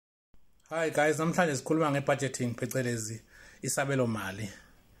Hi guys, namhlanje sikhuluma ngebudgeting phecelezi isabelo mali.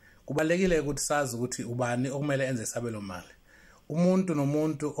 Kubalekile ukuthi sazi ukuthi ubani okumele enze isabelo mali. Umuntu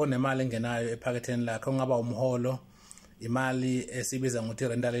nomuntu onemali engenayo ephaketheni lakhe, ongaba umholo, imali esibiza ngokuthi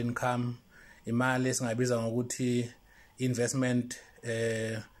rental income, imali esingabiza ngokuthi investment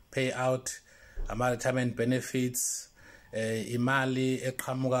payout, ama-retirement benefits, imali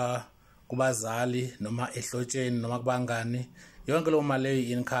eqhamuka kubazali noma ehlotsheni noma kubangani. Yonke leyo mali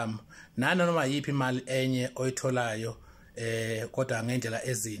eyi-income noma yiphi imali enye oyitholayo kodwa ngendlela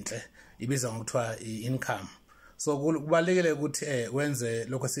ezinhle ibizwa ngokuthiwa i-income. So kubalekile ukuthi wenze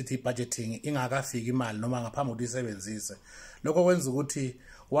lokho sithi budgeting ingakafiki imali noma ngaphambi ukuthi isebenzise. Lokho kwenza ukuthi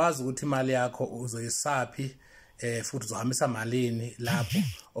wazi ukuthi imali yakho uzoyisaphi futhi uzohambisa malini lapho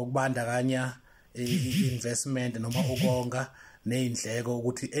okubandakanya i-investment noma ukonga nezindleko,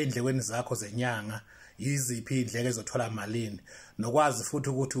 ukuthi endlekweni zakho zenyanga yiziphi indleko ezothola malini, nokwazi futhi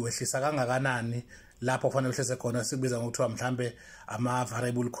ukuthi wehlisa kangakanani lapho kufanele wehlise khona sikubiza ngokuthiwa mhlambe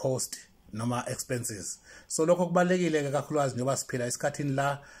ama-variable cost noma expenses. So lokho kubalekile kakhulukazi njengoba siphila esikhathini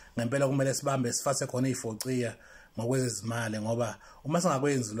la ngempela kumele sibambe sifase khona izifociya ngokwezimali, ngoba uma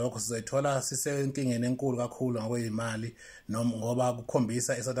singakwenzi lokho sizoyithola sisenkingeni enkulu kakhulu ngokwezimali, noma ngoba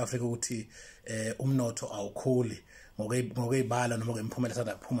kukhombisa eSouth Africa ukuthi umnotho awukhuli ngokuyibala noma ngemiphumela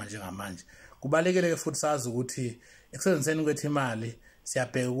esanda kuphuma njengamanje. Kubalekile futhi sazi ukuthi ekusebenziseni kwethu imali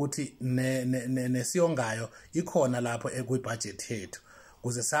siyabheka ukuthi nesiyongayo ikhona lapho ekwi-budget yethu,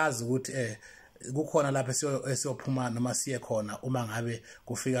 ukuze sazi ukuthi kukhona lapho esiyophuma noma siye khona uma ngabe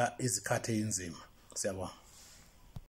kufika izikhathi ezinzima. Siyabonga.